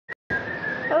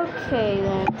Okay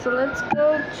then, so let's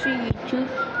go to YouTube.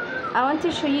 I want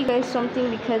to show you guys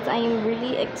something because I am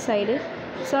really excited.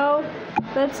 So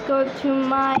let's go to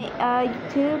my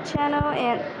YouTube channel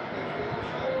and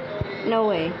no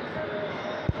way.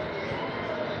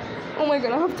 Oh my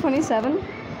god, I have 27.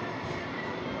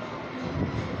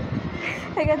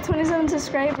 I got 27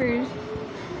 subscribers.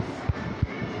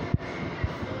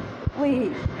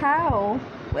 Wait, how?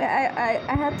 Wait,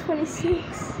 I had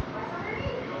 26.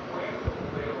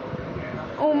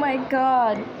 Oh my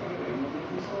god.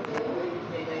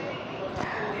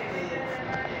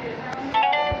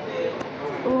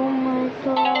 Oh my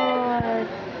god.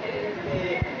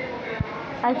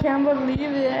 I can't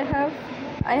believe it.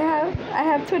 I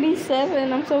have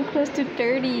 27. I'm so close to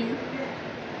 30.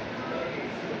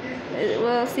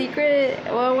 Well,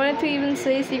 I wanted to even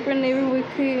say Secret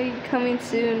Neighborhood coming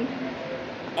soon.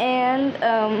 And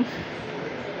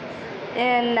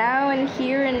now and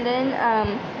here and then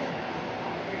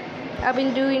I've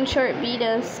been doing short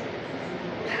videos.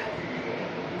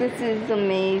 This is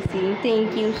amazing.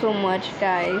 Thank you so much,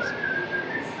 guys.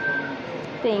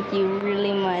 Thank you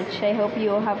really much. I hope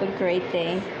you all have a great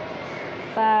day.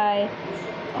 Bye.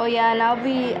 Oh yeah, and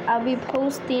I'll be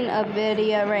posting a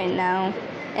video right now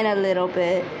in a little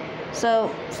bit. So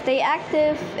stay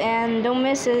active and don't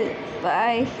miss it.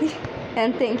 Bye.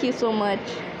 And thank you so much.